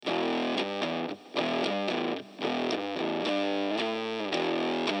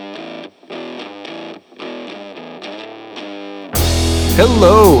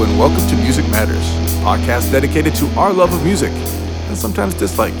Hello, and welcome to Music Matters, a podcast dedicated to our love of music, and sometimes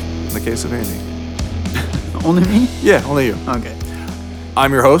dislike, in the case of Andy. Only me? Yeah, only you. Okay.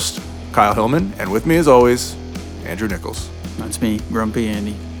 I'm your host, Kyle Hillman, and with me as always, Andrew Nichols. That's me, Grumpy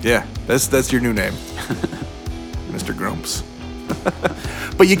Andy. Yeah, that's your new name, Mr. Grumps.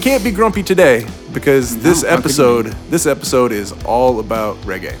 But you can't be grumpy today because this episode is all about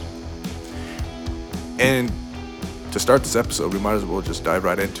reggae. And to start this episode, we might as well just dive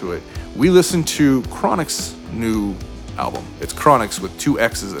right into it. We listened to Chronixx's new album. It's Chronixx with 2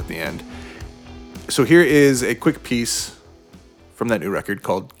 X's at the end. So here is a quick piece from that new record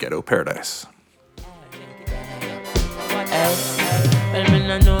called Ghetto Paradise. Well, me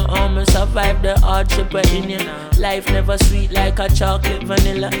no know how me survive the hardship in you. Life never sweet like a chocolate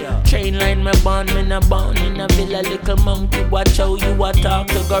vanilla. Train line me born, me no born in a villa. Little monkey watch how you a talk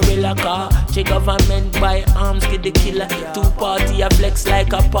to gorilla car. Che government buy arms, get the killer. 2 party a flex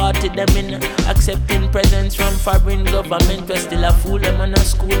like a party them in. Accepting presents from foreign government. We still a fool them and a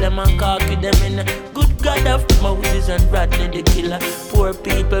school them and cocky them in. Good God of Moses and Rodney the killer. Poor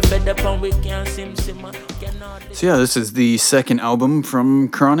people fed up and we can't simmer. So yeah, this is the second album from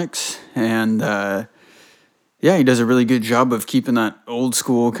Chronixx, and yeah, he does a really good job of keeping that old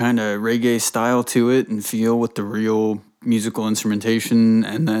school kind of reggae style to it and feel with the real musical instrumentation,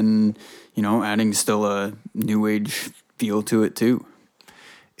 and then, you know, adding still a new age feel to it too.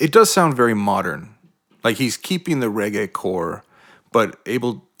 It does sound very modern. Like he's keeping the reggae core, but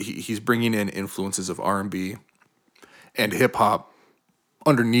he's bringing in influences of R&B and hip hop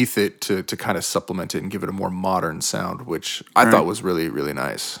underneath it to kind of supplement it and give it a more modern sound, which I thought was really, really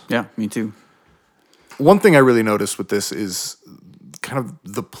nice. Yeah, me too. One thing I really noticed with this is kind of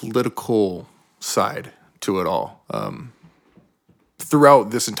the political side to it all.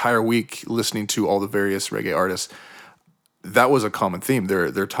 Throughout this entire week, listening to all the various reggae artists, that was a common theme.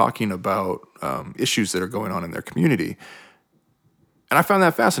 They're talking about issues that are going on in their community. And I found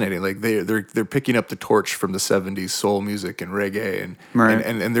that fascinating. Like they're picking up the torch from the 70s soul music and reggae,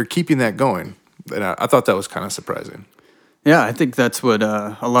 and they're keeping that going. And I thought that was kind of surprising. Yeah, I think that's what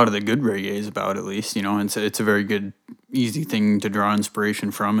a lot of the good reggae is about, at least. You know, it's a very good, easy thing to draw inspiration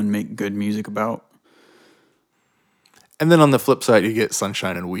from and make good music about. And then on the flip side, you get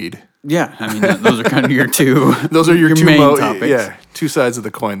sunshine and weed. Yeah, I mean, those are kind of your two. Those are your two main topics. Yeah, 2 sides of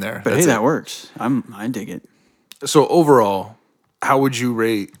the coin there. But hey, that works. I dig it. So overall, how would you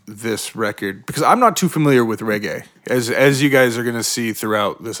rate this record? Because I'm not too familiar with reggae, as you guys are going to see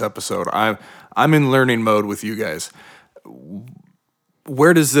throughout this episode. I'm in learning mode with you guys.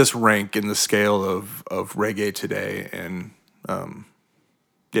 Where does this rank in the scale of reggae today? And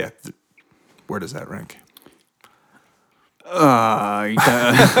where does that rank?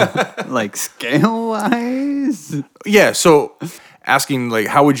 Like scale wise? Yeah. So asking, like,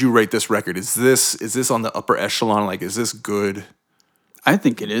 how would you rate this record? Is this on the upper echelon? Like, is this good? I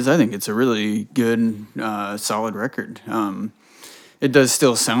think it is. I think it's a really good, solid record. It does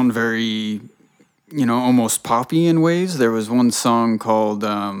still sound very, you know, almost poppy in ways. There was one song called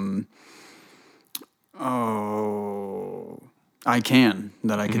I Can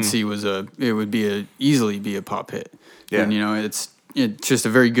that I could see was it would be easily be a pop hit. Yeah. And, you know, it's just a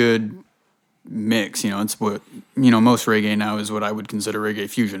very good mix. You know, it's what, you know, most reggae now is what I would consider reggae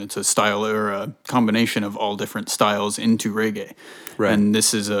fusion. It's a style or a combination of all different styles into reggae. Right. And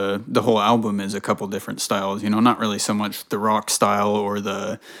this is the whole album is a couple different styles, you know, not really so much the rock style or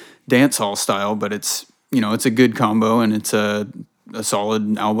the dance hall style, but it's, you know, it's a good combo, and it's a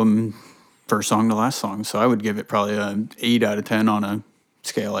solid album first song to last song. So I would give it probably an 8 out of 10 on a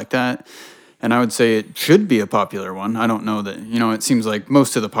scale like that. And I would say it should be a popular one. I don't know that, you know, it seems like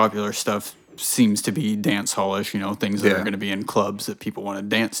most of the popular stuff seems to be dance hallish, you know, things that are going to be in clubs that people want to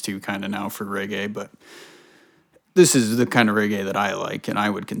dance to kind of now for reggae. But this is the kind of reggae that I like, and I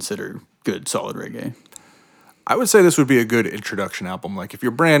would consider good, solid reggae. I would say this would be a good introduction album. Like, if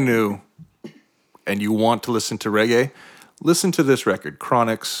you're brand new and you want to listen to reggae, listen to this record,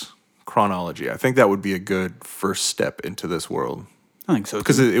 Chronixx, Chronology. I think that would be a good first step into this world. I think so,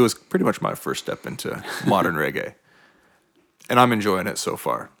 because it was pretty much my first step into modern reggae. And I'm enjoying it so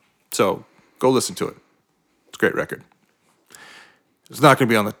far. So go listen to it. It's a great record. It's not going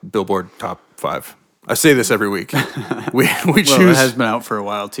to be on the Billboard top 5. I say this every week. We choose. Well, it has been out for a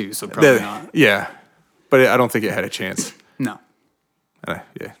while too, so probably not. Yeah, but I don't think it had a chance. No.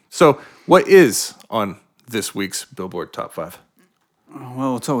 Yeah. So what is on this week's Billboard top 5?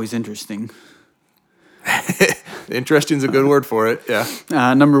 Well, it's always interesting. Interesting is a good word for it. Yeah.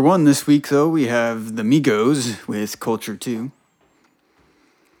 Number 1 this week, though, we have the Migos with Culture 2.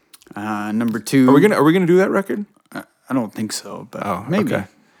 Number 2. Are we gonna do that record? I don't think so, but maybe. Okay.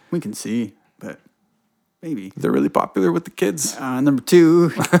 We can see, but maybe. They're really popular with the kids. Number 2,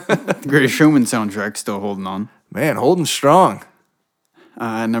 the Greatest Showman soundtrack, still holding on. Man, holding strong.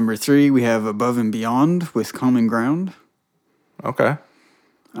 Number 3, we have Above and Beyond with Common Ground. Okay.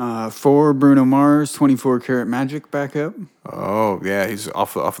 4, Bruno Mars, 24 Karat Magic backup. Oh, yeah, he's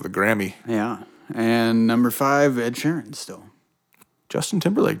off of the Grammy. Yeah. And number 5, Ed Sheeran still. Justin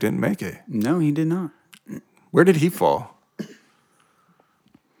Timberlake didn't make it. No, he did not. Where did he fall?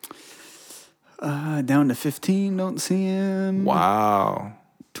 Down to 15, don't see him. Wow.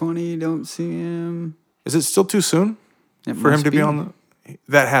 20, don't see him. Is it still too soon It for him must to be be. on the?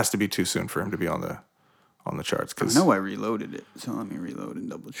 That has to be too soon for him to be on the charts. I know I reloaded it, so let me reload and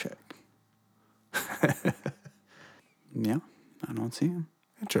double check. Yeah, I don't see him.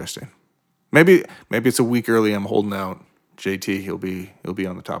 Interesting. Maybe it's a week early. I'm holding out. JT, he'll be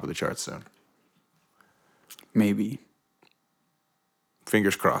on the top of the charts soon. Maybe.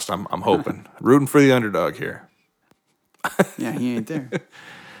 Fingers crossed. I'm hoping. Rooting for the underdog here. Yeah, he ain't there.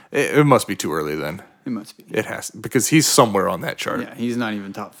 It must be too early then. It must be. It has, because he's somewhere on that chart. Yeah, he's not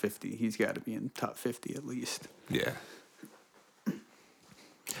even top 50. He's got to be in top 50 at least. Yeah. All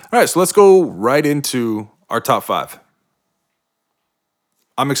right, so let's go right into our top 5.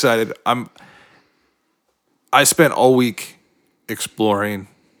 I'm excited. I spent all week exploring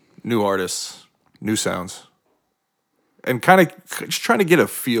new artists, new sounds, and kind of just trying to get a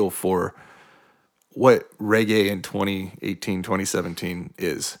feel for what reggae in 2018, 2017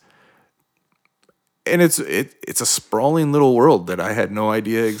 is. And it's a sprawling little world that I had no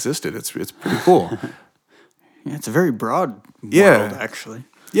idea existed. It's pretty cool. Yeah, it's a very broad world, actually.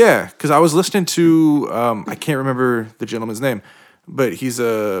 Yeah, because I was listening to I can't remember the gentleman's name, but he's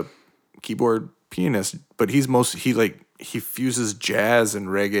a keyboard pianist. But he fuses jazz and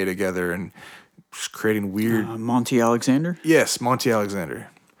reggae together and just creating weird. Monty Alexander. Yes, Monty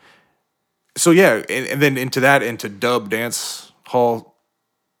Alexander. So yeah, and then into dub dance hall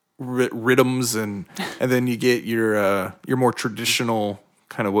rhythms, and then you get your more traditional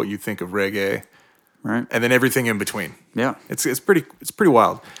kind of what you think of reggae, Right. and then everything in between. Yeah. It's pretty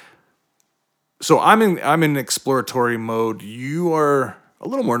wild. So I'm in exploratory mode. You are a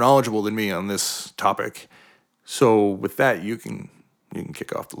little more knowledgeable than me on this topic. So with that, you can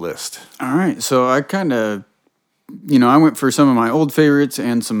kick off the list. All right. So I kind of, I went for some of my old favorites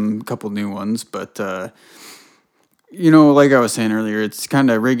and some couple new ones, but like I was saying earlier, it's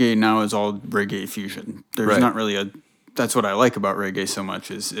kind of reggae now is all reggae fusion. There's not really that's what I like about reggae so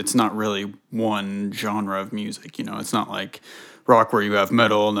much is it's not really one genre of music. It's not like rock where you have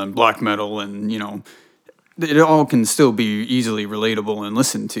metal and then black metal and, it all can still be easily relatable and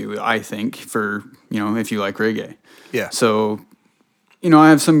listened to, I think, for, if you like reggae. Yeah. So, I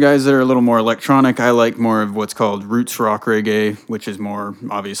have some guys that are a little more electronic. I like more of what's called roots rock reggae, which is more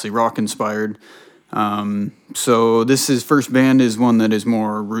obviously rock inspired. So this first band is one that is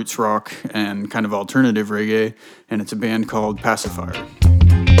more roots rock and kind of alternative reggae, and it's a band called Pacifier.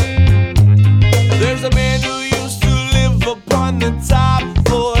 There's a man who used to live upon the top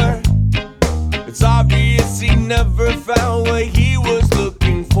floor. It's obvious he never found what he was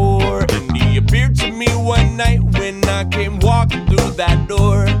looking for, and he appeared to me one night when I came walking through that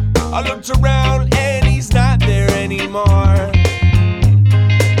door. I looked around and he's not there anymore.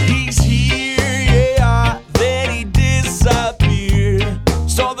 He's here, yeah, then he disappeared.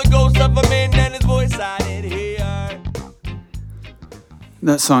 Saw the ghost of a man and his voice I did hear.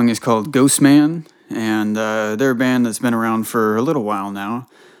 That song is called Ghost Man, and they're a band that's been around for a little while now,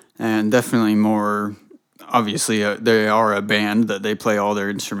 and definitely more, obviously, they are a band that they play all their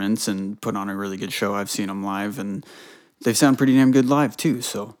instruments and put on a really good show. I've seen them live, and they sound pretty damn good live, too,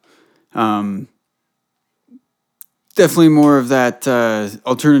 so definitely more of that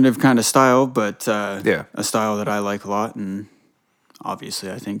alternative kind of style, but a style that I like a lot, and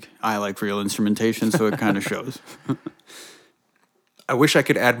obviously I think I like real instrumentation, so it kind of shows. I wish I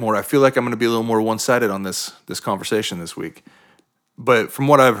could add more. I feel like I'm going to be a little more one-sided on this conversation this week. But from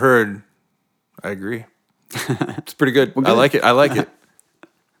what I've heard, I agree. It's pretty good. Well, good. I like it.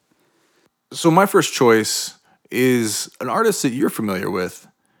 So my first choice is an artist that you're familiar with,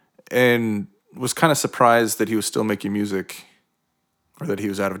 and was kind of surprised that he was still making music, or that he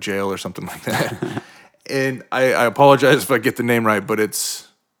was out of jail or something like that. And I apologize if I get the name right, but it's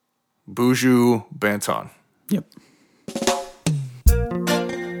Buju Banton. Yep.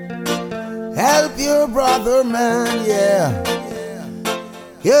 Help your brother, man, yeah.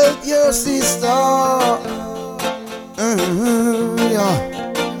 Help your sister, yeah.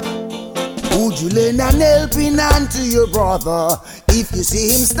 Would you lend an helping hand to your brother if you see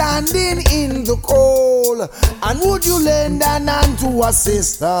him standing in the cold? And would you lend an hand to a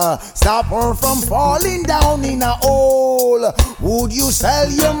sister, stop her from falling down in a hole? Would you sell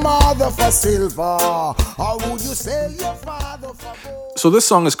your mother for silver, or would you sell your father for gold? So this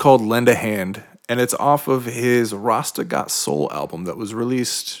song is called Lend a Hand, and it's off of his Rasta Got Soul album that was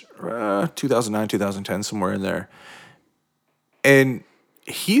released 2009, 2010, somewhere in there. And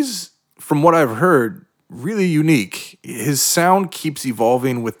he's, from what I've heard, really unique. His sound keeps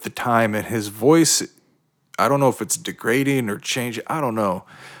evolving with the time, and his voice, I don't know if it's degrading or changing, I don't know.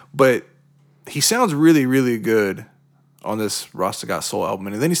 But he sounds really, really good on this Rasta Got Soul album.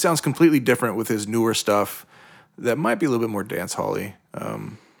 And then he sounds completely different with his newer stuff that might be a little bit more dance-hall-y.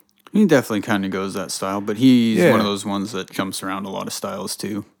 He definitely kind of goes that style, but he's one of those ones that jumps around a lot of styles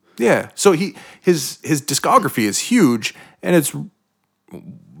too. Yeah, so his discography is huge, and it's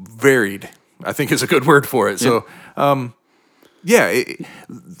varied, I think is a good word for it. Yep. So,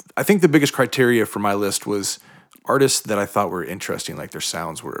 I think the biggest criteria for my list was artists that I thought were interesting, like their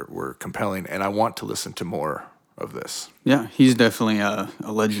sounds were compelling, and I want to listen to more of this. Yeah, he's definitely a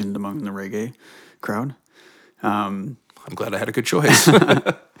legend among the reggae crowd. I'm glad I had a good choice.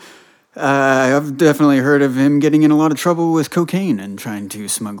 I've definitely heard of him getting in a lot of trouble with cocaine and trying to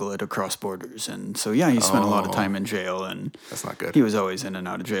smuggle it across borders. And so, yeah, he spent a lot of time in jail. And that's not good. He was always in and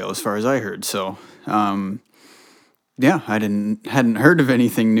out of jail as far as I heard. So, yeah, I hadn't heard of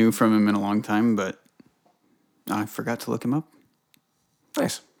anything new from him in a long time, but I forgot to look him up.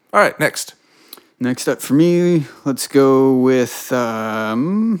 Nice. All right, next. Next up for me, let's go with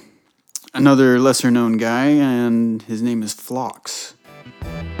another lesser-known guy, and his name is Phlox.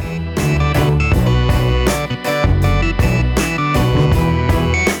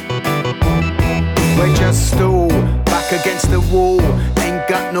 We're just stool, back against the wall. Ain't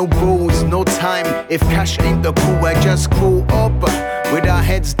got no rules, no time. If cash ain't the cool, we're just cool up with our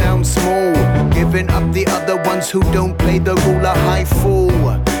heads down small, giving up the other ones who don't play the rule a high fall.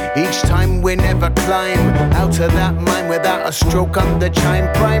 Each time we never climb out of that mine without a stroke on the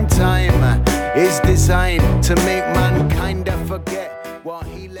chime. Prime time is designed to make mankind forget what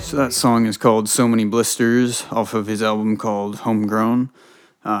he let. So that song is called So Many Blisters off of his album called Homegrown,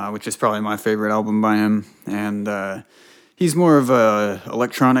 which is probably my favorite album by him. And he's more of a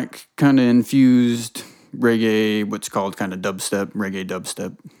electronic kind of infused reggae, what's called kind of dubstep, reggae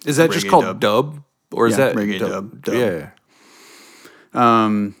dubstep. Is that just called dub? Or is that reggae dub? Yeah.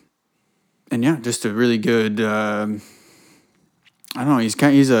 And yeah, just a really good. I don't know.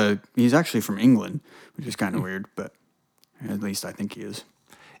 He's actually from England, which is kind of weird, but at least I think he is.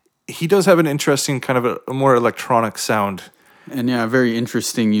 He does have an interesting kind of a more electronic sound, and yeah, a very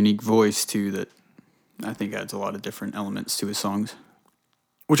interesting, unique voice too. That I think adds a lot of different elements to his songs.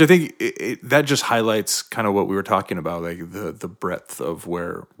 Which I think that just highlights kind of what we were talking about, like the breadth of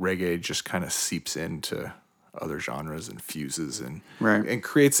where reggae just kind of seeps into other genres and fuses and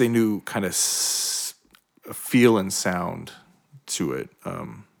creates a new kind of feel and sound to it,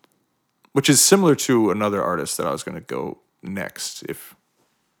 which is similar to another artist that I was going to go next if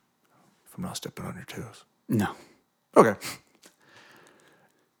I'm not stepping on your toes. No. Okay.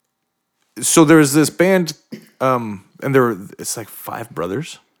 So there's this band, and it's like 5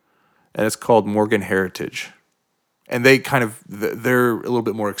 brothers, and it's called Morgan Heritage, and they're a little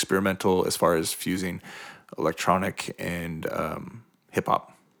bit more experimental as far as fusing electronic and hip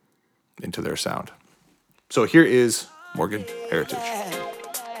hop into their sound. So here is Morgan Heritage. Morgan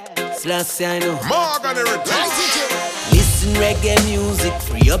Heritage. Listen reggae music,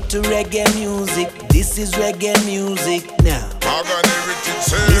 free up to reggae music. This is reggae music now. Morgan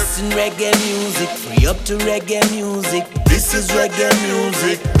Heritage. Listen reggae music, free up to reggae music. This is reggae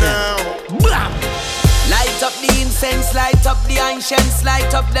music now. Bam! Light up the incense, light up the ancients,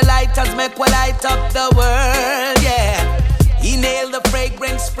 light up the lighters, make we light up the world, yeah. Inhale the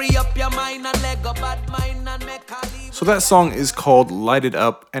fragrance, free up your mind and let go bad mind and make a leave. So that song is called Light It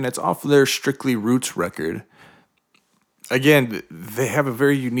Up, and it's off their Strictly Roots record. Again, they have a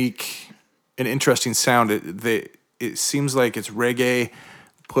very unique and interesting sound. It seems like it's reggae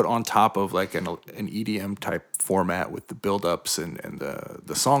put on top of like an EDM type format with the build-ups and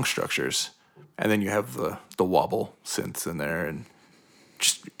the song structures. And then you have the wobble synths in there, and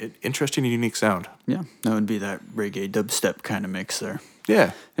just an interesting and unique sound. Yeah, that would be that reggae dubstep kind of mix there.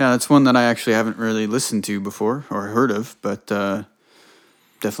 Yeah. Yeah, that's one that I actually haven't really listened to before or heard of, but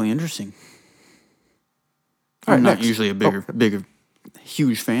definitely interesting. All right, I'm not next. usually a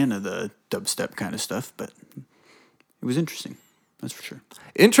huge fan of the dubstep kind of stuff, but it was interesting. That's for sure.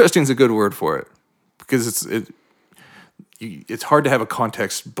 Interesting is a good word for it, because it's hard to have a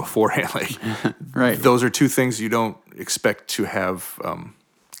context beforehand. Like, Right. those are two things you don't expect to have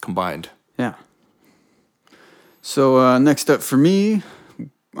combined. Yeah. So next up for me,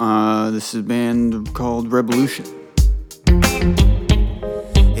 this is a band called Revolution.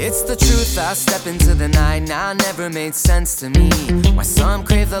 It's the truth, I step into the night, now never made sense to me. Why some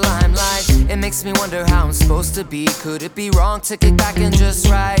crave the limelight, it makes me wonder how I'm supposed to be. Could it be wrong to kick back and just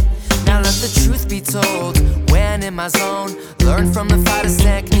right? Now let the truth be told, when in my zone, learn from the fighters'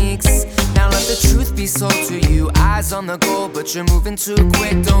 techniques. Now let the truth be sold to you, eyes on the goal, but you're moving too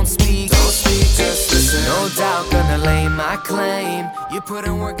quick, don't speak, just listen. No doubt gonna lay my claim, you put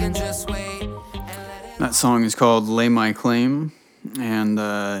in work and just wait. That song is called Lay My Claim. And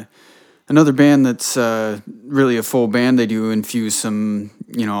another band that's really a full band. They do infuse some,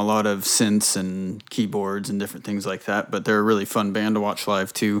 a lot of synths and keyboards and different things like that. But they're a really fun band to watch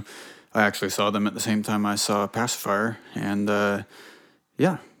live too. I actually saw them at the same time I saw Pacifier. And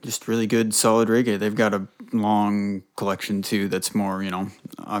yeah, just really good, solid reggae. They've got a long collection too that's more,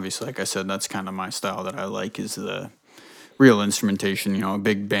 obviously, like I said, that's kind of my style that I like, is the real instrumentation, a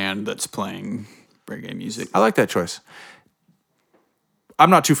big band that's playing reggae music. I like that choice. I'm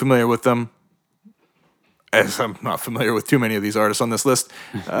not too familiar with them, as I'm not familiar with too many of these artists on this list.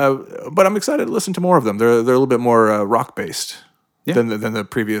 But I'm excited to listen to more of them. They're a little bit more rock based than the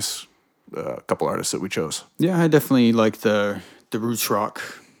previous couple artists that we chose. Yeah, I definitely like the roots rock.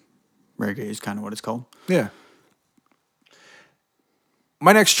 Reggae is kind of what it's called. Yeah.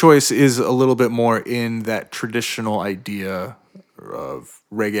 My next choice is a little bit more in that traditional idea of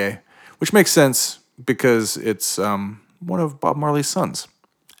reggae, which makes sense because it's one of Bob Marley's sons,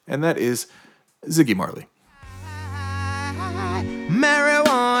 and that is Ziggy Marley.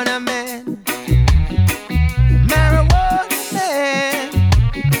 Marijuana man, marijuana man,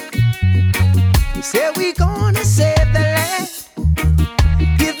 say we gonna save the land,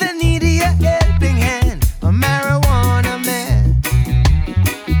 give the needy a helping hand. A marijuana man,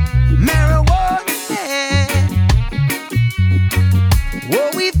 marijuana man, oh,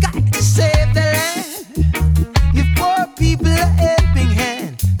 we've got to save the land. People a helping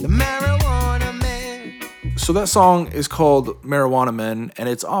hand, the Marijuana Man. So that song is called Marijuana Men, and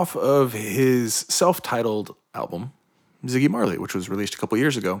it's off of his self-titled album, Ziggy Marley, which was released a couple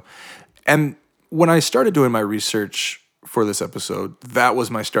years ago. And when I started doing my research for this episode, that was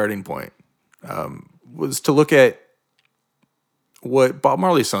my starting point, was to look at what Bob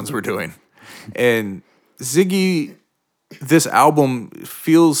Marley's sons were doing. And Ziggy, this album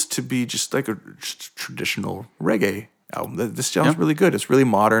feels to be just like a traditional reggae album. This sounds really good. It's really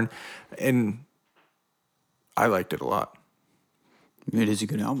modern, and I liked it a lot. It is a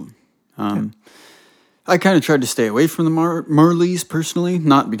good album. I kind of tried to stay away from the Marleys personally,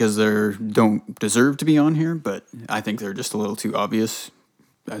 not because they don't deserve to be on here, but I think they're just a little too obvious.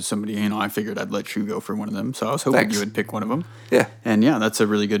 As somebody, I figured I'd let you go for one of them, so I was hoping you would pick one of them. Yeah. And yeah, that's a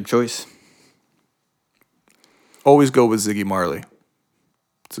really good choice. Always go with Ziggy Marley.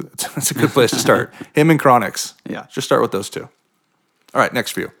 It's a good place to start. Him and Chronixx. Yeah. Just start with those two. All right,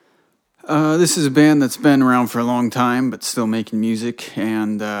 next for you. This is a band that's been around for a long time, but still making music,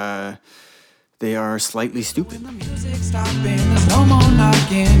 and they are Slightly Stupid. The music stopping, there's no more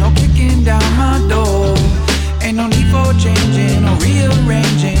knocking, no kicking down my door. Ain't no need for changing or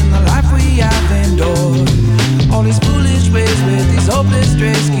rearranging the life we have endured. All these foolish ways with these hopeless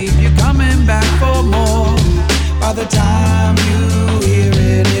strays keep you coming back for more. By the time you hear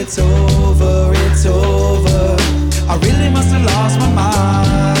it, it's over, it's over. I really must have lost my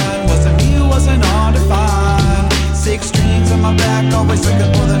mind. Wasn't me who wasn't hard to find. 6 strings on my back, always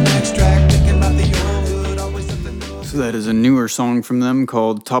looking for the next track. Thinking about the old, always something new. So that is a newer song from them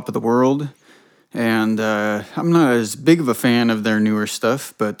called Top of the World. And I'm not as big of a fan of their newer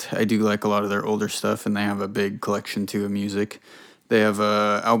stuff, but I do like a lot of their older stuff, and they have a big collection too of music. They have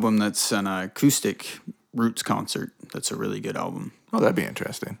an album that's an acoustic Roots concert. That's a really good album. Oh, that'd be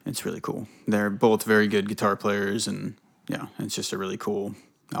interesting. It's really cool. They're both very good guitar players, and yeah, it's just a really cool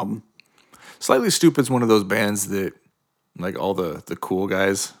album. Slightly Stupid's one of those bands that, like, all the cool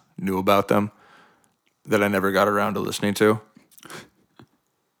guys knew about them that I never got around to listening to.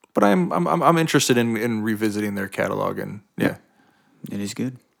 But I'm interested in revisiting their catalog, and yeah. It is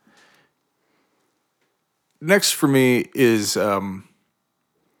good. Next for me is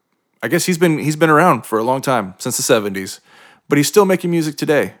I guess he's been around for a long time, since the 70s, but he's still making music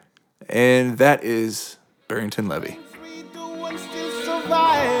today, and that is Barrington Levy.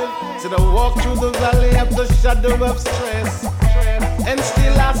 Till I walk through the valley of the shadow of stress, and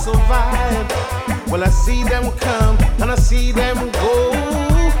still I survive. Well, I see them come and I see them go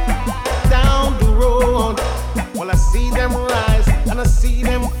down the road. Well, I see them rise and I see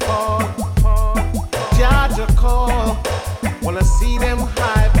them fall. Judge a call. Wanna see them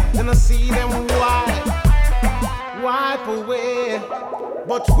hype, then I see them wipe away.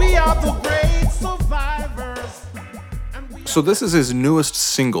 But we are the great survivors. So this is his newest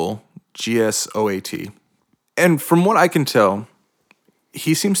single, GSOAT. And from what I can tell,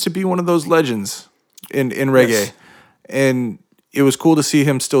 he seems to be one of those legends in reggae. Yes. And it was cool to see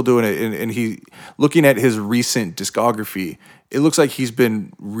him still doing it. And he, looking at his recent discography, it looks like he's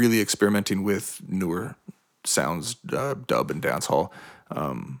been really experimenting with newer sounds, dub and dancehall.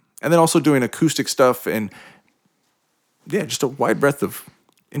 And then also doing acoustic stuff and, yeah, just a wide breadth of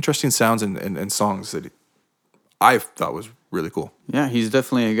interesting sounds and songs that I thought was really cool. Yeah, he's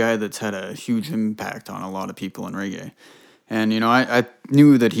definitely a guy that's had a huge impact on a lot of people in reggae. And, you know, I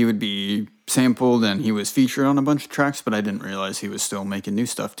knew that he would be sampled and he was featured on a bunch of tracks, but I didn't realize he was still making new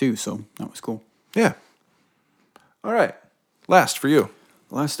stuff too, so that was cool. Yeah. All right. Last for you.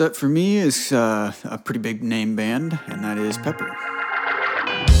 Last up for me is a pretty big name band, and that is Pepper.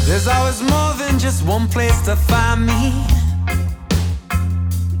 There's always more than just one place to find me.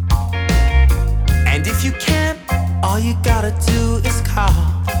 And if you can't, all you gotta do is call.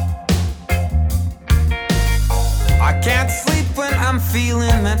 I can't sleep when I'm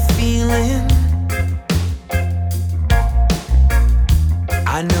feeling that feeling.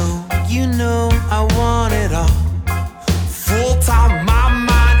 I know, you know, I want it all. Full time, my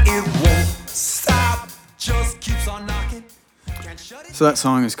mind, it won't stop. Just keeps on knocking. So that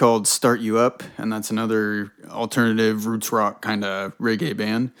song is called Start You Up, and that's another alternative roots rock kind of reggae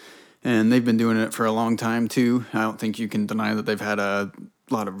band. And they've been doing it for a long time, too. I don't think you can deny that they've had a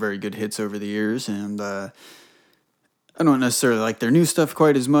lot of very good hits over the years. And I don't necessarily like their new stuff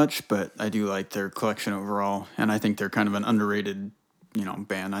quite as much, but I do like their collection overall. And I think they're kind of an underrated, you know,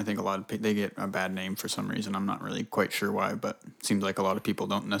 band. I think a lot of they get a bad name for some reason. I'm not really quite sure why, but it seems like a lot of people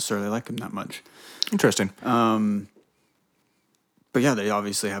don't necessarily like them that much. Interesting. But yeah, they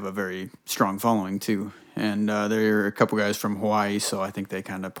obviously have a very strong following too. And they're a couple guys from Hawaii, so I think they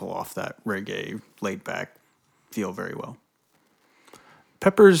kind of pull off that reggae laid back feel very well.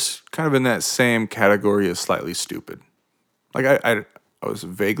 Pepper's kind of in that same category as Slightly Stupid. Like I was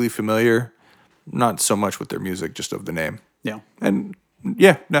vaguely familiar, not so much with their music, just of the name. Yeah. And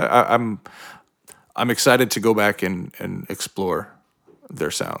yeah, no, I'm excited to go back and explore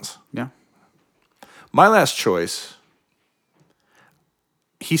their sounds. Yeah. My last choice,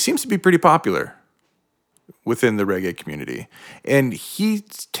 he seems to be pretty popular within the reggae community, and he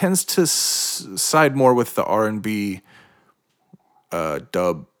tends to side more with the R&B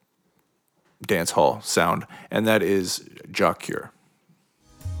dub dance hall sound, and that is Ja Cure.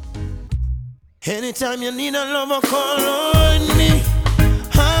 Anytime you need a lover, call on me.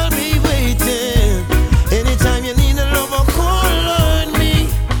 I'll be waiting. Anytime you need a lover, call on me.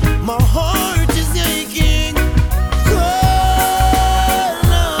 My heart is aching. Call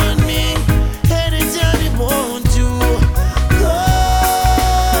on me. Anytime you want to. Call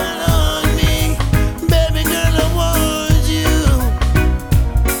on me. Baby girl, I want you.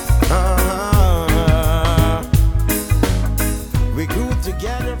 We grew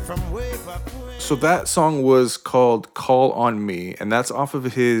together from way back when. So that song was called Call on Me, and that's off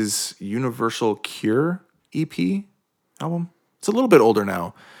of his Universal Cure EP album. It's a little bit older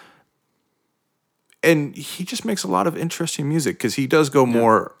now. And he just makes a lot of interesting music because he does go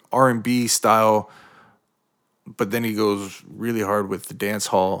more R&B style, but then he goes really hard with the dance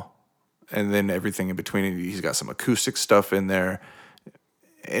hall and then everything in between. He's got some acoustic stuff in there.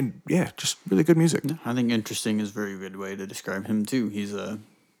 And yeah, just really good music. Yeah, I think interesting is a very good way to describe him too. He's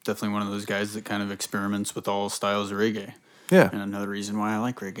definitely one of those guys that kind of experiments with all styles of reggae. Yeah. And another reason why I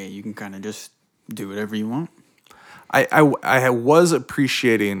like reggae, you can kind of just do whatever you want. I was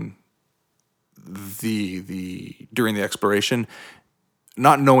appreciating the during the exploration,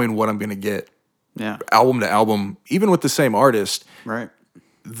 not knowing what I'm going to get. Yeah. Album to album, even with the same artist. Right.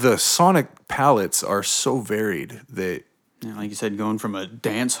 The sonic palettes are so varied that. Yeah, like you said, going from a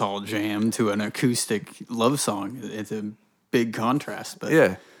dance hall jam to an acoustic love song, it's a big contrast. But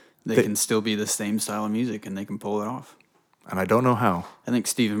yeah, they can still be the same style of music, and they can pull it off. And I don't know how. I think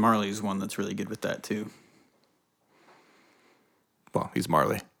Stephen Marley is one that's really good with that too. Well, he's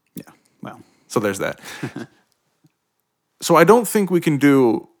Marley. Yeah, well. So there's that. So I don't think we can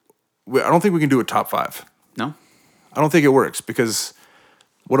do a top 5. No? I don't think it works because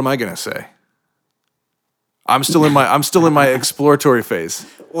what am I going to say? I'm still in my exploratory phase.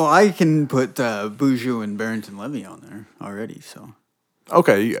 Well, I can put Buju and Barrington Levy on there already, so.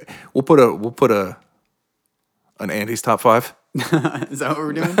 Okay, we'll put an Andy's top 5. Is that what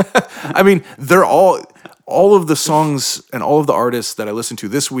we're doing? I mean, they're all all of the songs and all of the artists that I listened to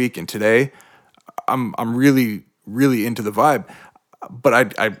this week and today, I'm really, really into the vibe.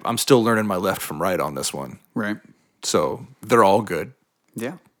 But I'm still learning my left from right on this one. Right. So they're all good.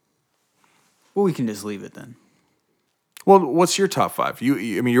 Yeah. Well, we can just leave it then. Well, what's your top 5?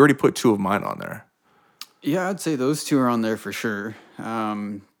 You already put 2 of mine on there. Yeah, I'd say those 2 are on there for sure.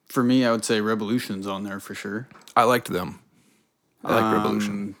 For me, I would say Revolution's on there for sure. I liked them. I like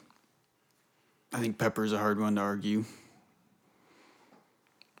Revolution. I think Pepper's a hard one to argue.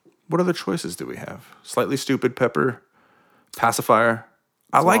 What other choices do we have? Slightly Stupid, Pepper, Pacifier.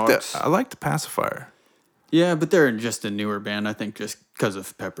 I like the Pacifier. Yeah, but they're just a newer band, I think, just because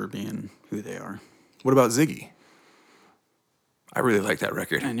of Pepper being who they are. What about Ziggy? I really like that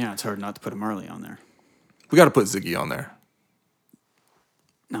record. And yeah, it's hard not to put a Marley on there. We got to put Ziggy on there.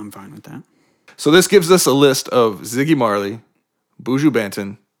 I'm fine with that. So this gives us a list of Ziggy Marley, Buju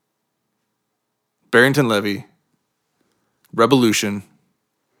Banton, Barrington Levy, Revolution,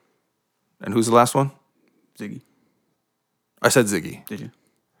 and who's the last one? Ziggy. I said Ziggy. Did you?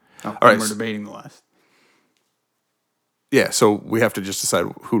 Oh, all right. We're debating the last. Yeah, so we have to just decide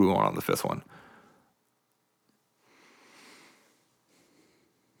who do we want on the 5th one.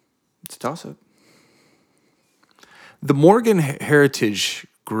 It's a toss-up. The Morgan Heritage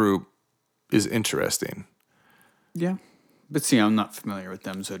group is interesting. Yeah. But see, I'm not familiar with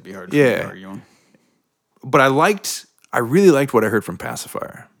them, so it'd be hard for me to argue on. But I really liked what I heard from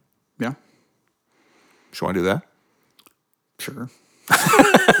Pacifier. Yeah. You want to do that? Sure.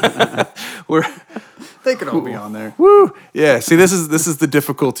 They could all be on there. Woo! Yeah. See, this is the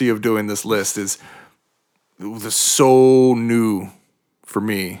difficulty of doing this list. Is it was so new for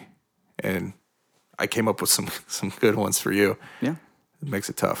me, and I came up with some good ones for you. Yeah. It makes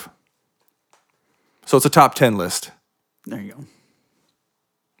it tough. So it's a top 10 list. There you go.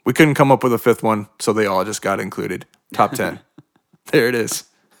 We couldn't come up with a 5th one, so they all just got included. Top 10. There it is.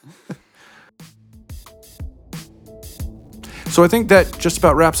 So I think that just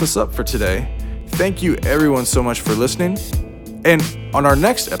about wraps us up for today. Thank you everyone so much for listening. And on our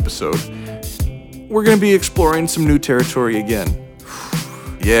next episode, we're going to be exploring some new territory again.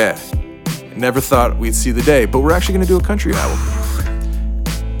 Yeah. Never thought we'd see the day, but we're actually going to do a country album.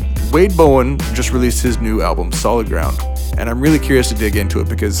 Wade Bowen just released his new album, Solid Ground, and I'm really curious to dig into it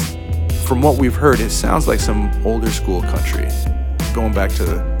because from what we've heard, it sounds like some older school country, going back to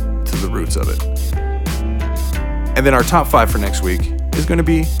the roots of it. And then our top 5 for next week is going to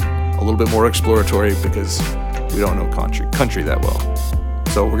be a little bit more exploratory because we don't know country that well.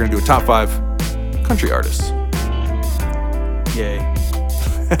 So we're going to do a top 5 country artists. Yay.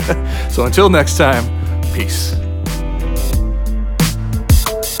 So until next time, peace.